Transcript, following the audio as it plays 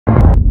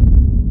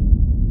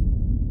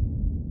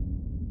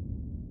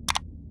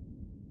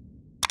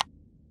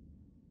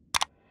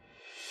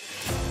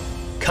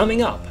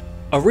Coming up,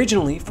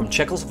 originally from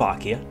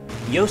Czechoslovakia,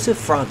 Josef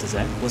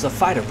Frantisek was a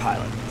fighter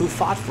pilot who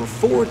fought for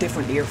 4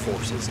 different air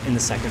forces in the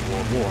Second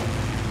World War.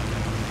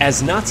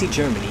 As Nazi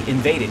Germany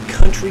invaded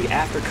country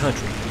after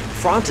country,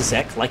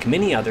 Frantisek, like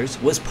many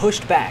others, was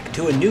pushed back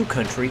to a new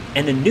country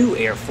and a new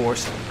air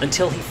force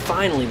until he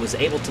finally was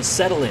able to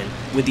settle in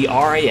with the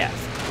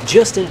RAF,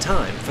 just in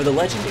time for the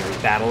legendary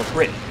Battle of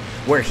Britain,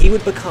 where he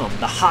would become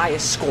the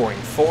highest scoring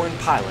foreign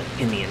pilot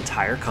in the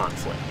entire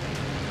conflict.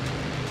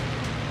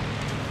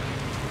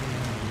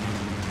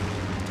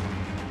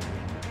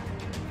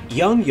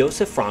 Young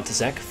Josef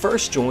Frantisek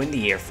first joined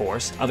the Air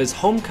Force of his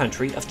home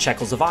country of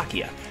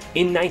Czechoslovakia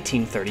in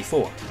 1934.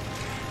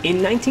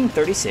 In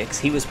 1936,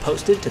 he was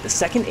posted to the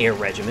 2nd Air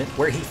Regiment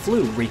where he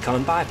flew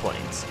recon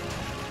biplanes.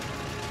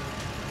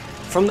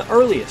 From the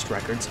earliest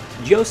records,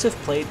 Josef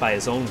played by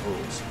his own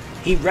rules.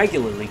 He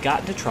regularly got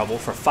into trouble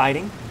for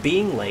fighting,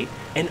 being late,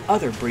 and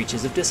other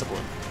breaches of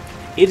discipline.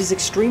 It is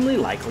extremely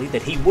likely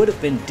that he would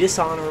have been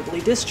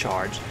dishonorably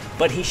discharged,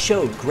 but he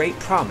showed great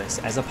promise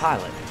as a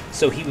pilot,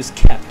 so he was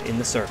kept in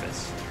the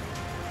service.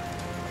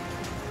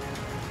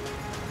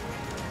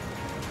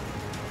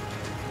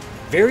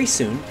 Very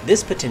soon,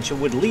 this potential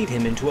would lead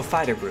him into a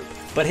fighter group,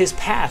 but his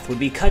path would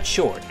be cut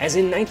short as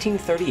in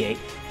 1938,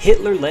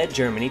 Hitler led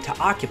Germany to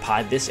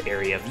occupy this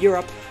area of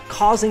Europe,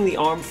 causing the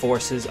armed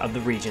forces of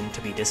the region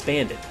to be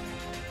disbanded.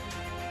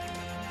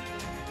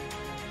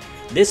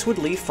 This would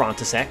leave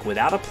Frantisek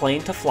without a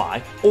plane to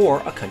fly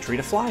or a country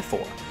to fly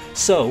for.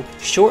 So,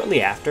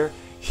 shortly after,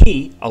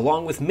 he,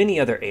 along with many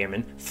other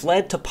airmen,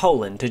 fled to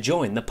Poland to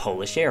join the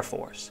Polish Air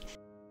Force.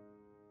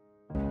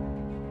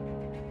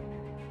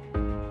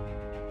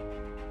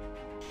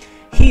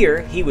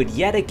 Here, he would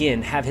yet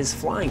again have his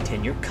flying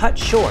tenure cut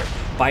short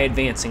by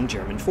advancing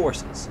German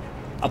forces.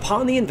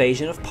 Upon the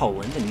invasion of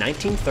Poland in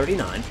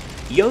 1939,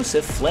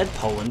 Josef fled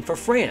Poland for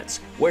France,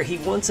 where he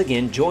once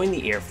again joined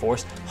the Air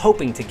Force,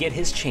 hoping to get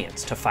his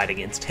chance to fight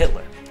against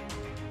Hitler.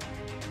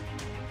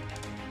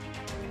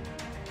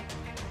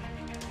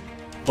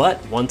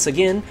 But once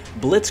again,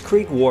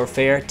 blitzkrieg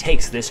warfare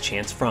takes this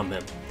chance from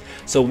him.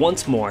 So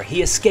once more,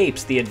 he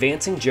escapes the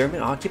advancing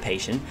German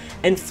occupation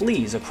and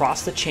flees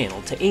across the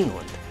Channel to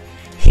England.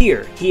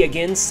 Here, he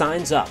again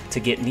signs up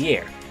to get in the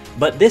air,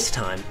 but this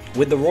time,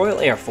 with the Royal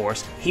Air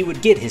Force, he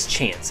would get his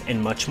chance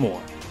and much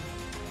more.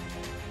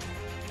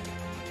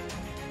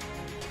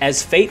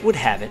 As fate would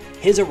have it,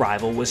 his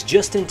arrival was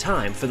just in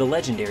time for the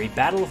legendary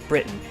Battle of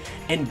Britain,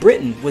 and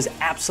Britain was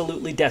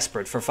absolutely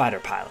desperate for fighter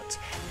pilots.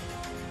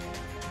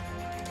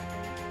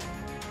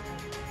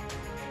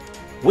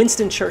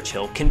 Winston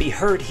Churchill can be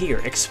heard here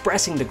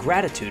expressing the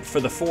gratitude for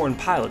the foreign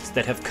pilots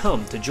that have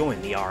come to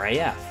join the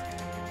RAF.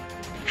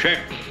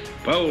 Czechs,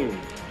 Poles,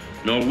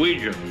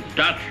 Norwegians,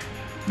 Dutch,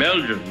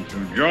 Belgians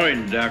have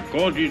joined their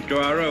causes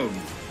to our own.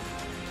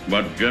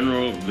 What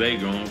General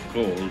Weygand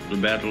calls the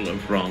Battle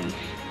of France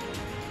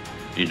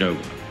is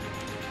over.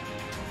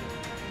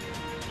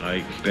 I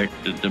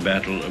expect that the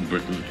Battle of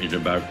Britain is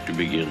about to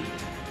begin.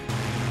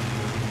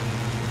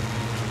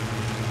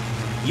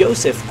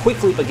 Josef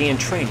quickly began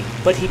training,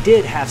 but he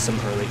did have some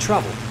early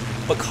trouble,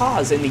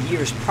 because in the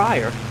years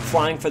prior,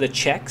 flying for the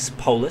Czechs,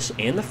 Polish,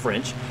 and the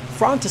French,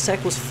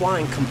 Frantisek was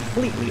flying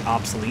completely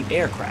obsolete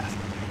aircraft.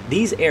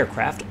 These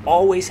aircraft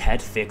always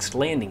had fixed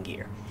landing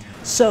gear.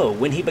 So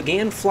when he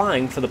began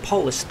flying for the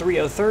Polish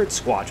 303rd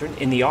Squadron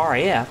in the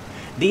RAF,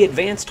 the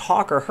advanced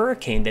Hawker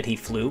Hurricane that he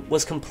flew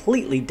was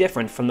completely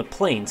different from the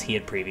planes he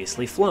had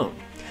previously flown.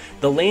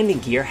 The landing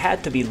gear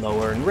had to be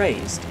lower and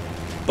raised.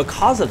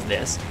 Because of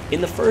this, in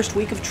the first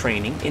week of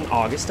training in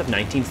August of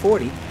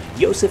 1940,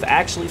 Josef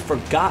actually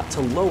forgot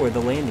to lower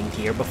the landing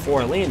gear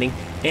before landing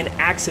and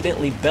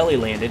accidentally belly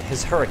landed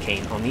his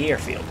Hurricane on the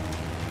airfield.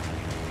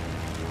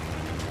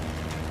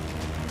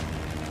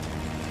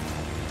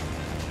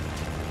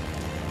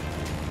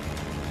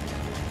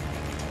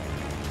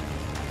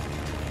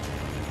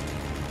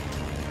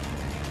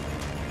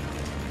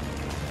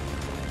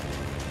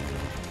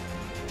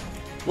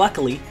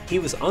 Luckily, he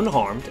was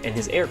unharmed and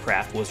his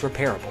aircraft was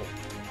repairable.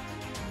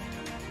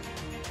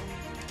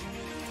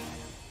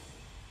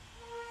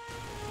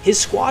 His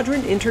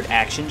squadron entered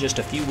action just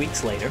a few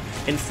weeks later,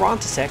 and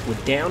Frantisek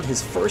would down his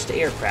first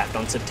aircraft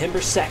on September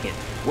 2nd,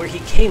 where he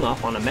came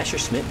up on a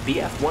Messerschmitt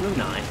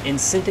Bf-109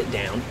 and sent it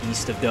down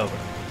east of Dover.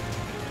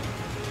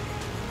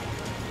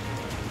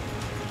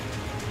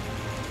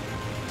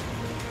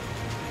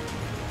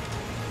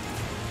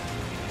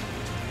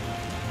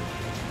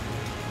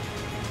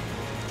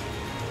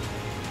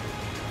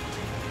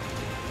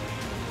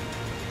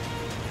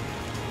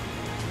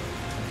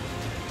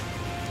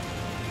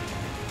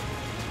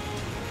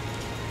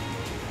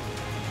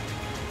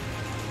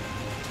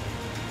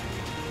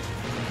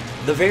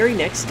 The very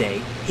next day,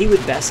 he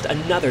would best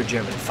another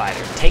German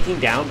fighter, taking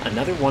down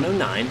another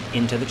 109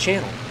 into the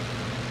Channel.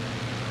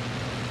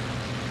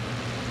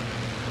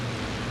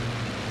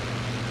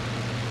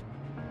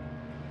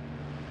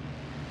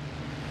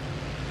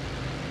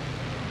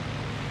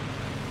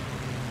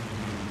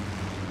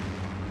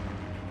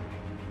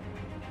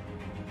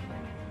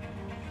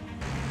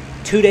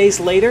 2 days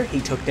later, he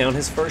took down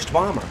his first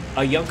bomber,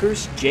 a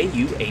Junkers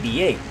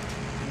Ju-88.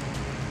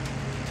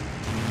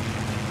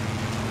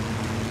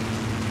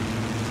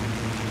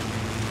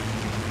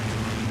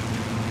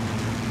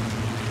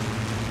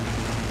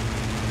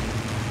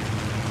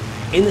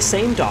 In the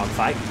same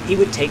dogfight, he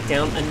would take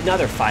down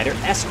another fighter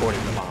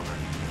escorting the bomber.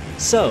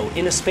 So,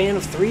 in a span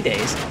of 3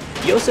 days,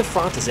 Josef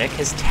Frantisek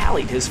has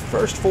tallied his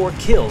first 4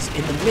 kills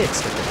in the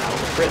midst of the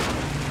Battle of Britain.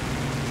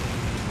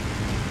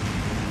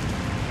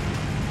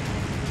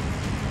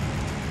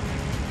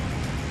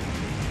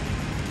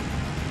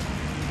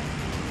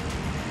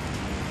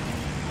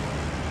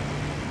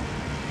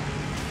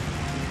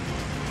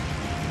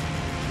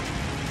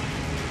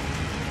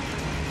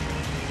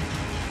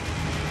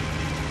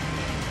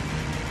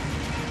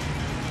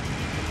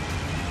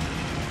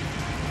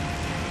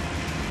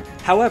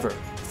 However,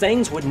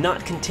 things would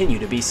not continue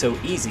to be so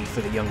easy for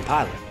the young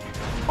pilot.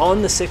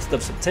 On the 6th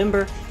of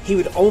September, he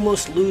would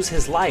almost lose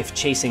his life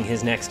chasing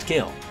his next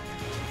kill.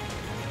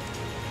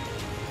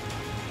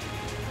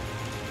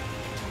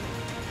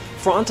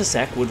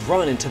 Frantisek would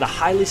run into the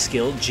highly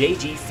skilled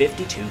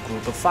JG-52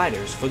 group of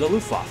fighters for the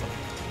Luftwaffe.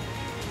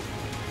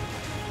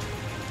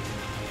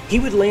 He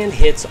would land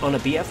hits on a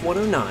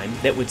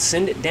Bf-109 that would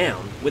send it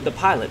down, with the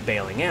pilot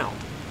bailing out.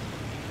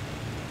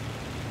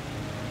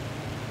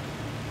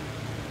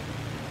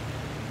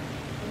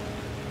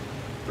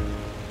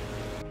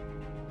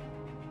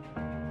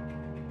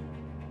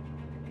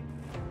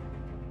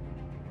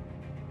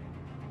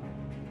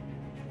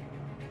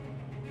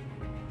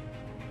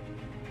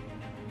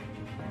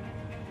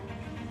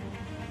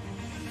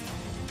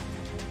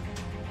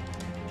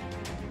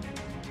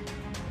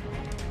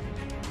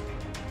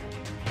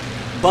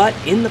 But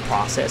in the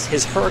process,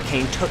 his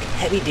Hurricane took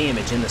heavy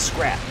damage in the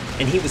scrap,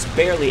 and he was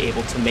barely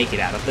able to make it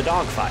out of the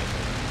dogfight.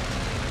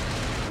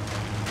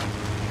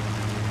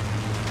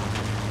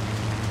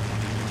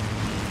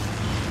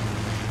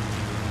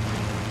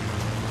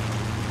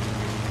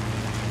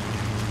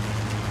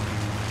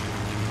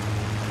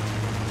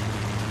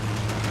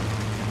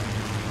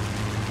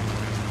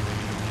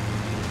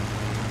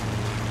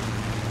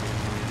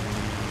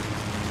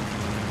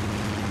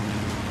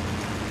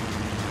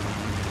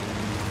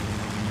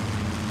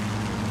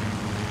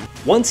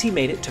 Once he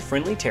made it to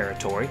friendly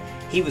territory,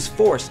 he was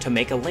forced to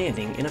make a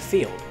landing in a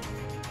field.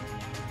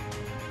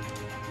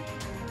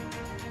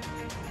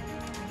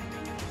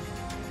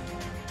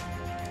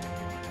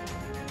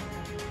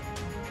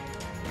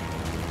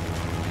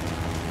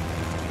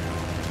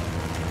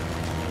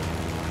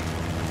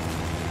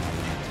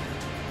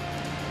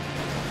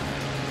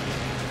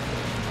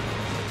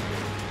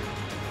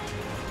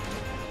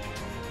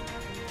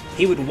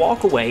 He would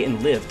walk away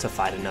and live to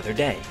fight another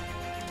day.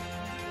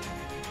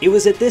 It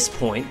was at this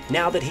point,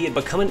 now that he had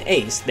become an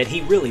ace, that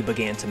he really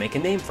began to make a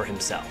name for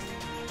himself.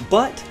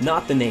 But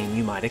not the name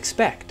you might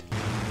expect.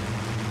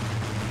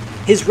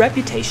 His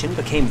reputation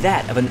became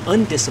that of an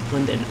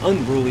undisciplined and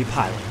unruly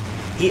pilot.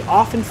 He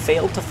often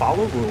failed to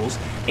follow rules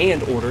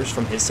and orders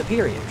from his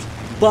superiors,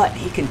 but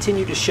he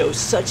continued to show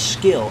such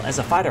skill as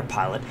a fighter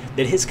pilot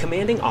that his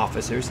commanding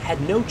officers had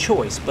no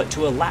choice but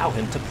to allow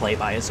him to play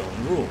by his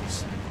own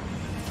rules.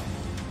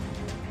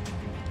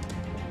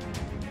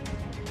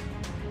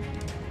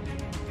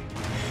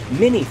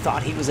 Many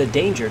thought he was a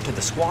danger to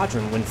the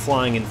squadron when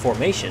flying in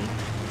formation,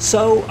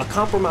 so a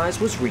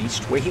compromise was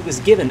reached where he was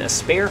given a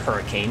spare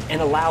Hurricane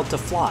and allowed to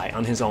fly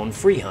on his own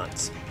free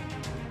hunts.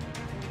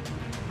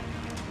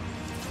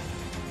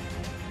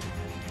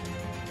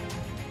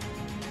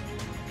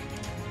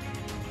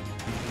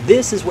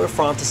 This is where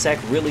Frantisek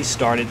really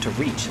started to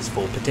reach his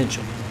full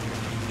potential.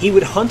 He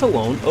would hunt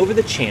alone over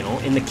the Channel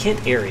in the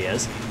Kent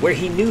areas where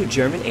he knew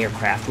German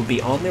aircraft would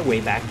be on their way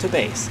back to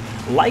base,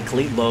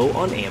 likely low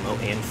on ammo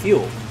and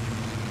fuel.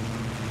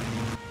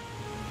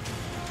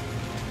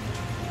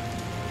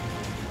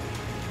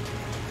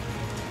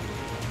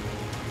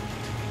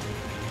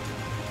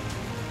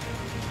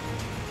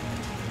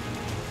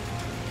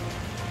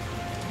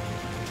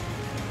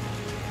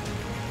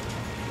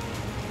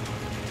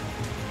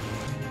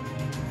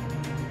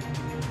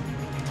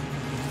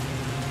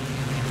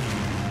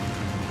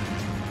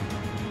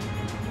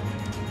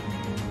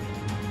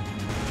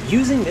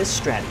 Using this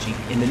strategy,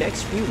 in the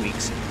next few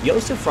weeks,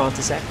 Josef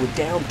Frantisek would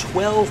down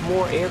 12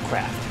 more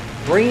aircraft,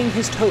 bringing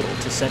his total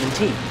to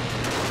 17.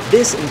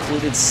 This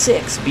included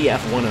 6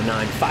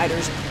 Bf-109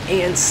 fighters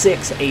and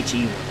 6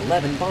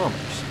 He-111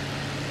 bombers.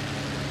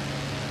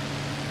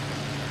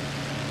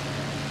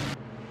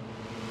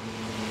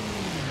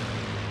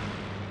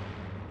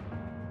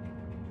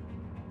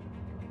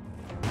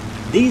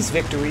 These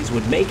victories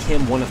would make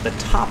him one of the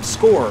top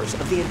scorers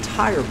of the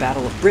entire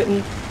Battle of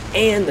Britain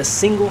and the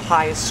single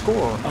highest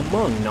scorer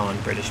among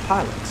non-British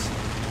pilots.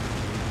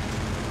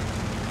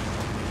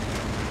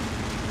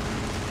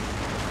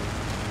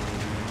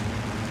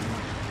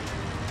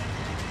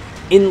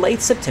 In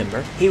late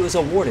September, he was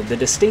awarded the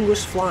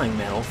Distinguished Flying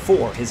Medal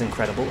for his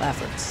incredible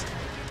efforts.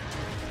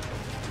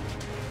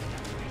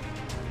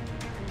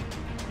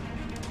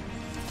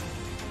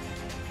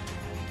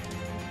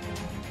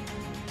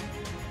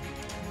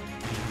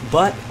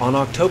 But on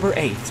October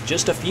 8th,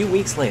 just a few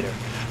weeks later,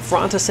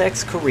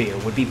 Frantisek's career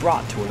would be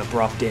brought to an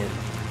abrupt end.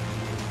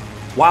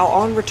 While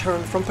on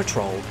return from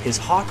patrol, his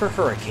Hawker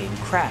Hurricane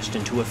crashed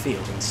into a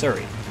field in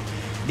Surrey.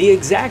 The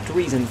exact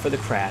reason for the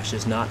crash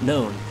is not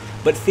known,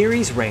 but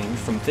theories range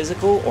from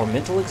physical or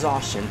mental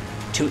exhaustion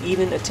to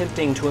even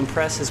attempting to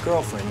impress his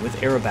girlfriend with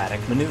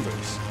aerobatic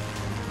maneuvers.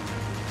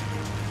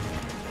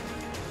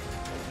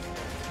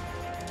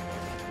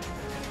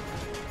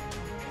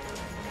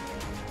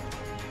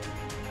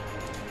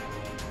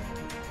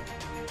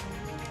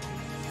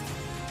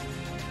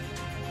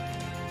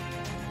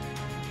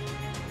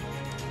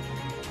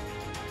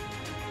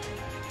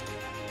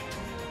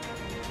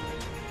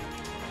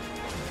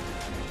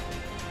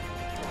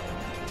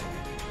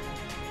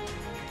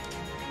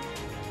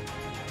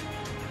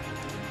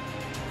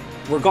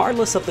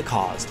 Regardless of the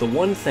cause, the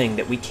one thing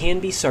that we can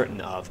be certain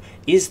of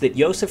is that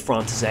Josef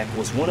Frantisek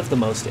was one of the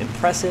most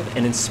impressive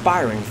and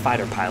inspiring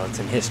fighter pilots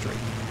in history.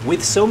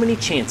 With so many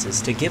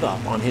chances to give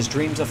up on his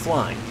dreams of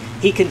flying,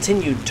 he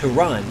continued to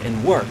run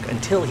and work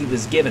until he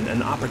was given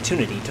an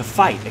opportunity to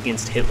fight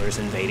against Hitler's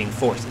invading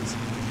forces.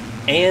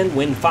 And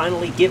when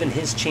finally given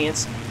his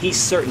chance, he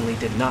certainly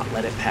did not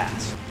let it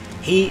pass.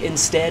 He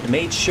instead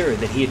made sure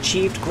that he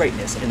achieved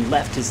greatness and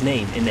left his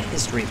name in the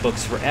history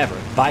books forever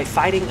by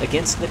fighting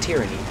against the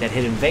tyranny that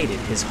had invaded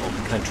his home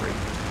country.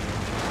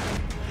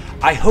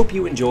 I hope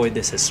you enjoyed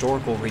this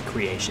historical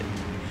recreation.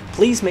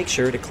 Please make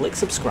sure to click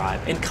subscribe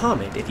and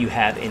comment if you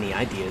have any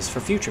ideas for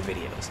future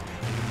videos.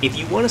 If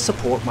you want to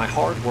support my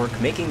hard work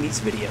making these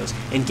videos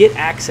and get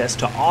access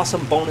to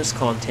awesome bonus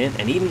content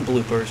and even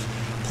bloopers,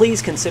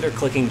 please consider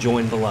clicking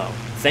join below.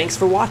 Thanks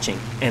for watching,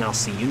 and I'll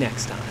see you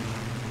next time.